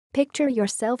Picture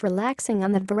yourself relaxing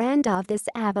on the veranda of this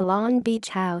Avalon Beach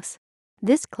house.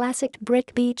 This classic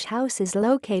brick beach house is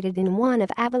located in one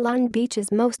of Avalon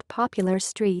Beach's most popular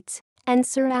streets and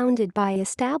surrounded by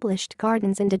established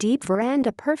gardens and a deep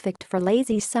veranda perfect for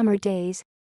lazy summer days.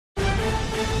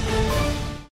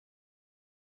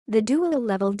 The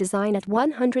dual-level design at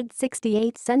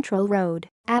 168 Central Road,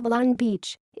 Avalon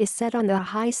Beach, is set on the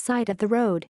high side of the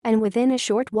road and within a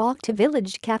short walk to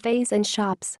village cafes and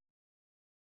shops.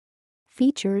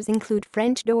 Features include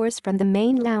French doors from the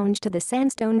main lounge to the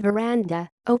sandstone veranda,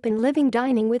 open living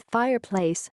dining with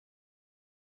fireplace.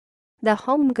 The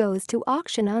home goes to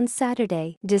auction on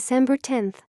Saturday, December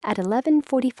 10th, at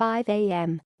 11:45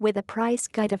 a.m., with a price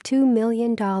guide of $2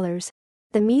 million.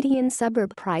 The median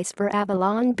suburb price for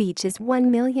Avalon Beach is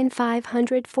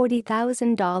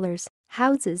 $1,540,000,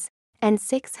 houses, and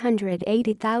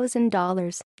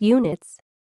 $680,000, units.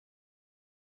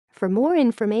 For more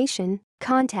information,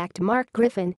 contact Mark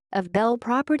Griffin of Bell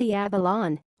Property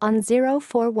Avalon on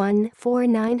 041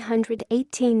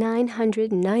 4918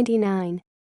 999.